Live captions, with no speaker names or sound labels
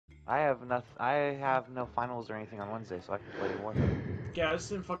I have nothing. I have no finals or anything on Wednesday, so I can play Warzone. Yeah, I just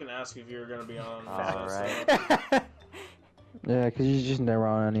didn't fucking ask if you were gonna be on. Alright. Yeah, because he's just never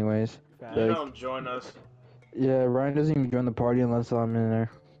on anyways. You don't join us. Yeah, Ryan doesn't even join the party unless I'm in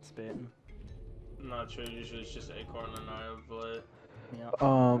there. Spitting. I'm not sure. Usually it's just Acorn and I have played.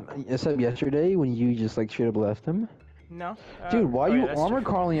 Yeah. Except yesterday when you just like straight up left him. No. Dude, why are you that's armor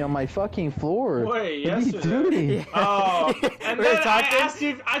true. crawling on my fucking floor? Wait, What are you yesterday. doing? Oh, and We were then I talking. asked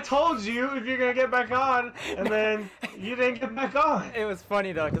you. I told you if you're gonna get back on, and then you didn't get back on. It was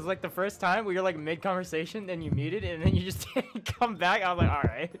funny though, cause like the first time we were like mid conversation, then you muted, and then you just didn't come back. I was like, all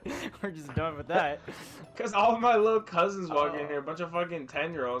right, we're just done with that. Cause all of my little cousins walk in here, a bunch of fucking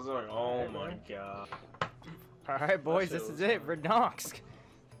 10-year-olds. They're like, oh my god. All right, boys, this is it. Verdansk.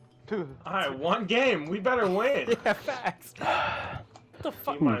 Alright, one game. We better win. Yeah, facts. What the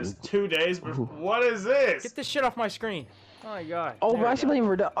fuck? T-minus 2 days before. What is this? Get this shit off my screen. Oh my god. Oh, There we're we actually go.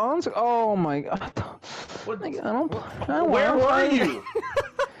 playing Verdansk. Oh my god. What? I don't Where were you?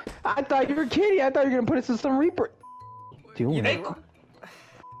 I thought you were kidding. I thought you were gonna put us in some Reaper. Dude, Hey,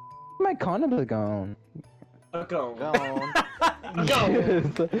 my condoms are gone. go. Gone. Go.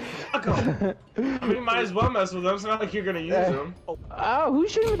 I mean, might as well mess with them. It's not like you're gonna use them. Oh,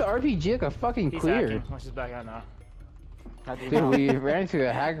 who's shooting with the RPG like a fucking He's queer? hacking. Let's just back out now. Dude, we ran into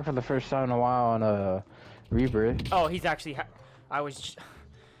a hacker for the first time in a while on Reaper. Oh, he's actually. I was.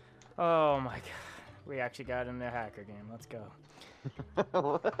 Oh my god. We actually got in the hacker game. Let's go.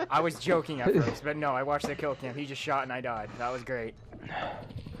 I was joking at first, but no, I watched the kill cam. He just shot and I died. That was great.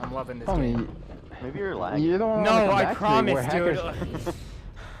 I'm loving this game. Maybe you're lagging. You don't No, wanna come I back to me where promise, dude. hackers-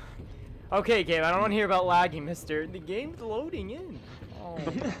 Okay, Gabe, I don't want to hear about lagging, mister. The game's loading in. Oh.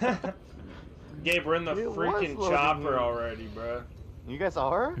 Gabe, we're in the It was freaking loading chopper in. already, bro. You guys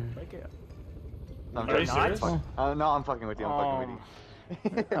are? Like it. I'm Are you joking. serious? No, I'm fucking with you. I'm fucking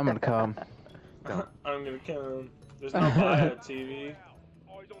with you. I'm gonna come. I'm gonna come. There's no buy TV.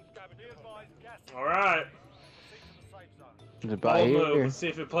 Alright. Just by Bold move. here. Let's see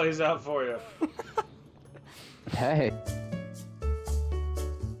if it plays out for you. Hey.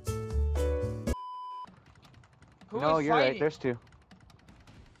 No, you're right. There's two.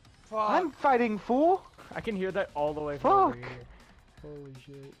 Fuck. I'm fighting, fool. I can hear that all the way from over Fuck. here. Holy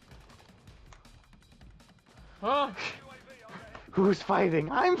shit. Huh? Who's fighting?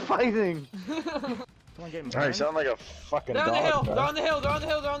 I'm fighting. Someone getting Alright, burned? sound like a fucking They're on the dog. hill. bro. They're on the hill. They're on the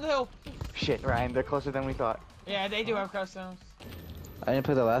hill. They're on the hill. Shit, Ryan. They're closer than we thought. Yeah, they do have customs. I didn't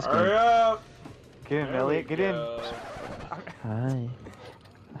play the last Hurry game. up! Get in, There Elliot. we Get in. go. Hi.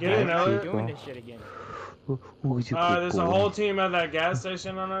 Get in, Hi, Elliot. Doing this shit again. Who's a good There's a boy? whole team at that gas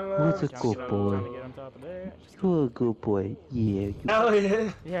station on our left. Who's a good boy? Trying to get on top of there. Who's a good boy? Yeah. You...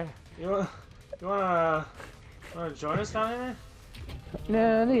 Elliot, Yeah. you wanna join us down here?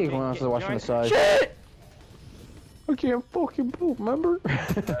 Nah, I think everyone else is watching the side. Shit! I can't fucking poop, remember?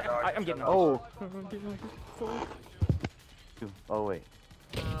 I'm getting Oh. Oh wait.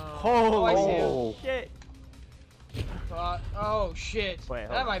 Holy I see Oh. shit. Oh shit. Wait,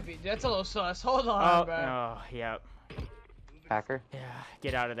 hold that on. might be. That's a little sus. Hold Oh, on, bro. oh, yeah. Hacker. Yeah,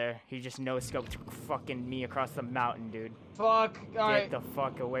 get out of there. He just no-scoped fucking me across the mountain, dude. Fuck. Get Alright. the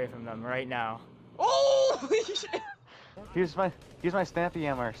fuck away from them right now. Oh shit. Here's my snappy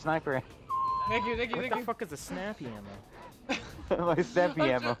ammo. Sniper. Thank you. Thank you. What Thank the you. fuck is a snappy ammo? My snappy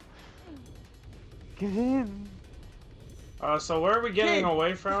ammo. Get in. So where are we getting Hey.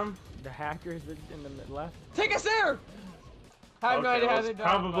 away from? The hackers in the left? Take us there. I have no Okay, idea well, how they it's done.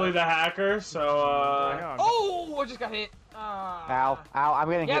 probably the hacker. So I know, I'm Oh! I just got hit. Ow. Ow. I'm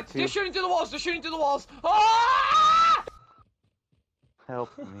getting Yep. hit They're too. shooting through the walls. They're shooting through the walls. Ah!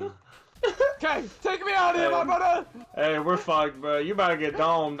 Help me. Okay, take me out of here, my brother. Hey, we're fucked, bro. You about to get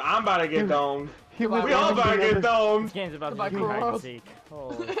domed. I'm about to get domed. He was We all about to get This domed. game's about Goodbye, to be hide and Corral. seek.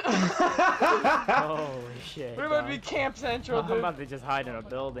 Holy, holy shit. We're about to dog. be Camp Central, I'm dude. about to just hide in a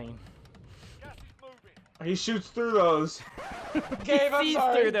building. He shoots through those. Gabe, I'm Sees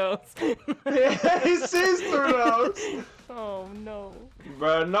sorry. through those. Yeah, he sees through those. Oh no.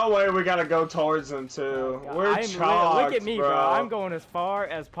 Bro, no way we gotta go towards them too. We're I'm chalked, look at me, bro. bro. I'm going as far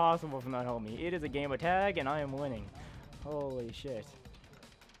as possible from that homie. It is a game of tag, and I am winning. Holy shit.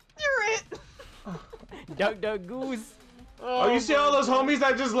 You're it. Duck, duck, goose. Oh, you see all those homies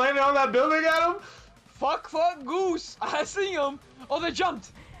that just landed on that building at him? Fuck, goose. I see him. Oh, they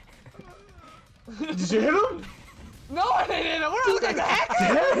jumped. Did you hit him? No, I didn't. We're not looking at the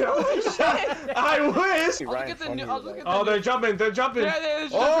hacker. Holy shit! I wish. I'll look at the new. I'll look at the Oh, they're new. jumping. They're jumping. Yeah, they're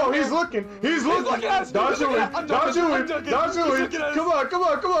just Oh, jumping. he's looking. He's looking looking. at us. Don't He's shoot looking him. at us. I'm Don't joking. shoot I'm him. joking. Don't He's shoot looking at him. us. Come on. Come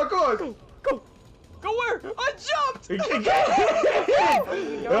on. Come on. Come on. Go. Go where? I jumped! I'm gonna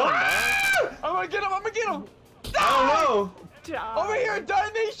get him, I'm gonna get him! I don't know. Over here,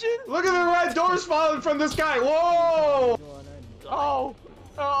 Nation! Look at the red doors falling from the sky. Whoa! Oh!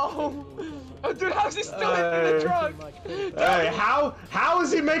 Oh! Oh, dude, how's he still in the truck? Hey, how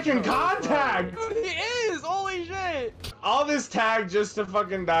is he making contact? Dude, he is! Holy shit! All this tag just to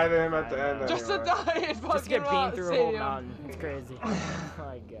fucking die to him at the end. Just to die in fucking Just get beamed through a whole stadium. mountain. It's crazy. Oh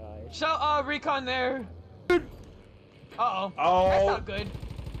my gosh. Shout recon there. Uh-oh. Oh. That's not good.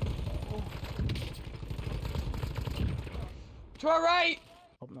 To our right!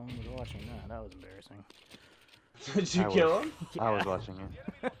 Hope no one was watching that. That was embarrassing. Did you I kill was. him? I was watching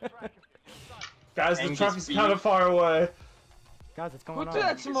it. Guys, the Angus truck is beef. kind of far away. Guys, what's going What's on?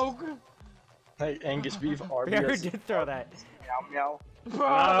 that smoke? Hey, Angus beef, Who RBS. did throw that? Meow meow. Bro,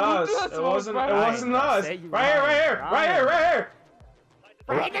 Not who us. threw that It smoke, wasn't. bro? It wasn't us. Say you Right here. Right here. lied. Right here. Right here.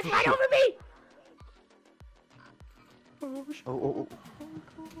 Ryan, just right over me! Oh.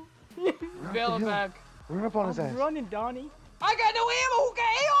 Bail him back. Run up on his I'm ass. running, Donnie. I got no ammo. Who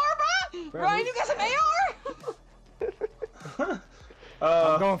got AR, bro? Ryan, you got some AR?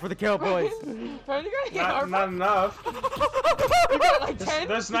 I'm going for the kill, boys. Ryan, you got AR, Not bro? enough. You got like 10?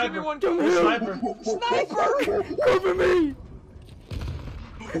 There's Give me sniper. one. There's sniper. Sniper! Cover me!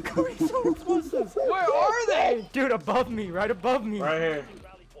 So explosives. Where are they? Dude, above me, right above me. Right here.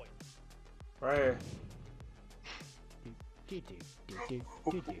 Right here.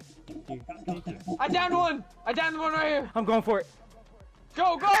 I downed one. I downed one right here. I'm going for it.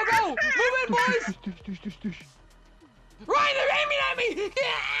 Go, go, go! Move in, boys! Ryan, they're aiming at me!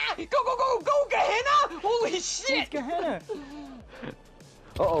 Yeah! Go, go, go, go, Gehenna! Holy It's shit! Gehenna.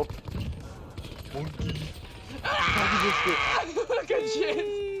 Uh-oh. Ah! Good shit!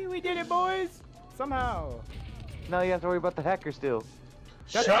 Yay, we did it, boys. Somehow. Now you have to worry about the hacker still.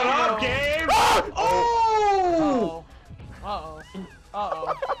 Shut up, Gabe! Oh! Uh-oh.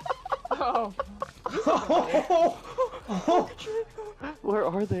 Uh-oh. Uh-oh. Where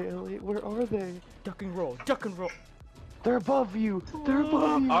are they, Elliot? Where are they? Duck and roll. Duck and roll. They're above you. They're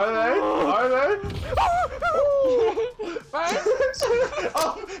above you. Are they? Are they? Ryan?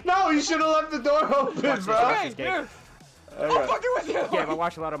 Oh, no, you should have left the door open, bro. Okay, here. I'm Okay. fucking with you! Yeah, I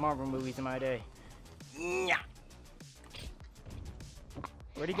watched a lot of Marvel movies in my day.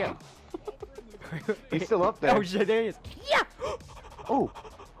 Where'd he go? He's still up there. Oh shit, there he is. Yeah! Oh.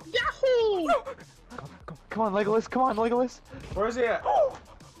 Yahoo! Come on, Legolas. Come on, Legolas. Where's he at?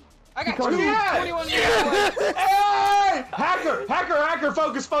 I got Where's he at? 21 minutes. Hey! Hacker! Hacker! Hacker!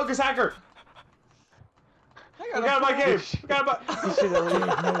 Focus! Focus! Hacker! I We got my game. We got my. No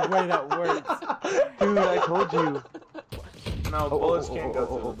way that works. Dude, I told you. No, Oh, bullets oh, can't oh, go oh,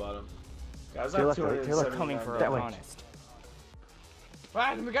 through oh. the bottom. Guys, Taylor, I'm Taylor, 279. Coming for That way. Archonist.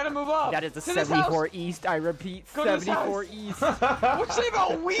 Ryan, we gotta move up. That is the To this 74 house. East, I repeat, Go to this 74 East. What's it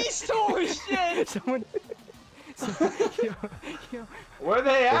about Weast? Holy shit! Someone... yo, Where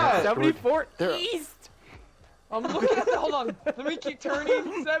they at? 74 They're- East! I'm looking at the. Hold on. Let me keep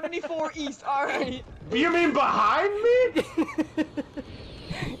turning. 74 East. Alright. You mean behind me?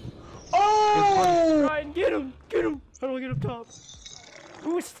 Oh! Ryan, get him! Get him! How do I get up top?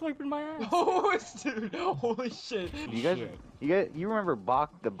 Who is swiping my ass? Oh, dude. Holy shit. You guys, you remember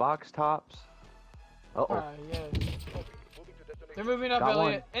the box tops? Uh-oh. Alright, yeah. They're moving up, Got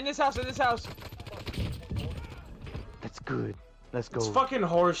Elliot. In this house, in this house. That's good. Let's go. It's fucking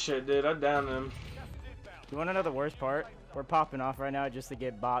horseshit, dude. I downed him. You wanna know the worst part? We're popping off right now just to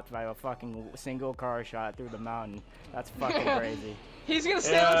get bopped by a fucking single car shot through the mountain. That's fucking crazy. He's gonna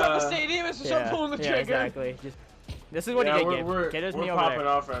stand on top of the Yeah. stadium and start pulling the trigger. exactly. Just, this is what Yeah, he did, we're, Gabe. we're, Get his we're me over popping there.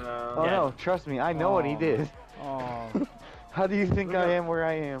 off right now. Oh Yeah. no, trust me, I know what he Oh. did. Oh. How do you think I am where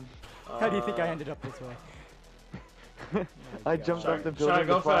I am? How do you think I ended up this way? I jumped Should I- off the should I building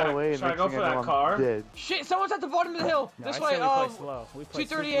go to for fly that- away, and should I next go thing for I that know, car? I'm dead. Shit, someone's at the bottom of the hill. No, This I way, said we play slow. We play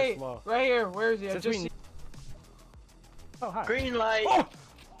super 238. slow. Right here. Where is he? I Since just we- see- Oh, hi. Green light.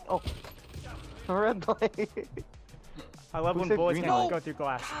 Red light. I love Who when said bullets green can light? go through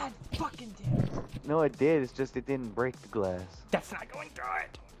glass. God fucking damn it. No, it did. It's just it didn't break the glass. That's not going through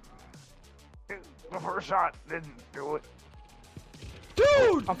it. The first shot didn't do it.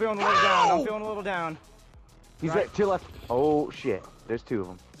 Dude! I'm feeling a little down. Ow! I'm feeling a little down. He's Right. right to your left. Oh shit! There's two of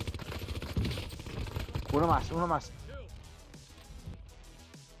them. Uno más. Uno más.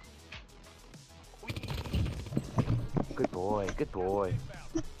 Good boy. Good boy.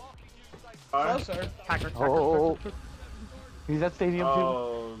 Closer. Hacker. Oh. He's at stadium too.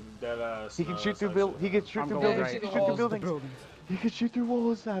 Oh, deadass. He can No, shoot that's through not build. shit. He can shoot I'm through going buildings. right. He can shoot through Walls, the buildings. He can shoot through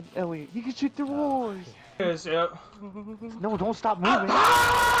walls, Elliot. He can shoot through walls. Yes, yep. No, don't stop moving.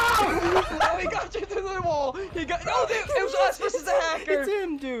 Oh, he got you through the wall. He got. Oh, dude, it was us versus the hacker. It's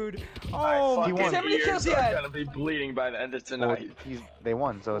him, dude. My Oh, fucking won. How many ears kills he are had? gonna be bleeding by the end of Well, tonight. they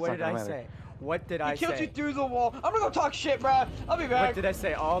won, so it's what not did gonna I matter. say? What did He I killed say? you through the wall. I'm gonna go talk shit, bro. I'll be What back. did I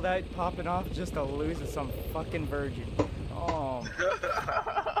say? All that popping off just to lose to some fucking virgin. Oh.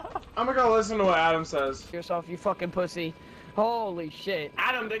 I'm gonna go listen to what Adam says. Yourself, you fucking pussy. Holy shit.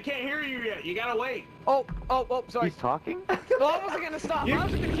 Adam, they can't hear you yet. You gotta wait. Oh, sorry. He's talking? Well, I wasn't gonna stop. I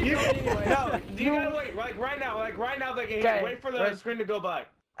was gonna keep going anyway. No, you gotta wait. Like right now they can hear. Okay. Wait for the screen to go by.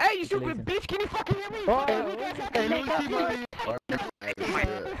 Hey, you stupid bitch! Can you fucking hear me?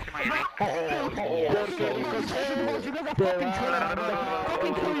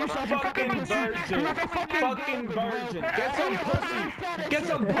 Fucking virgin. Get some pussy. Get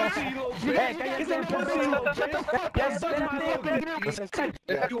some pussy, you little bitch. Get some pussy, you little bitch. Get some my little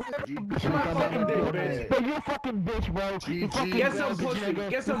bitch. You fucking dick, bitch. But you a fucking bitch, bro. Get some pussy.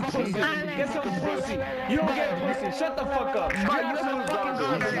 Get some pussy. Get some pussy. You don't get pussy. Shut the fuck up. Get some fucking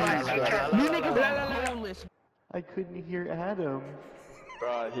pussy. I couldn't hear Adam.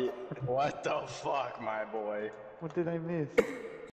 Bro, what the fuck, my boy? What did I miss?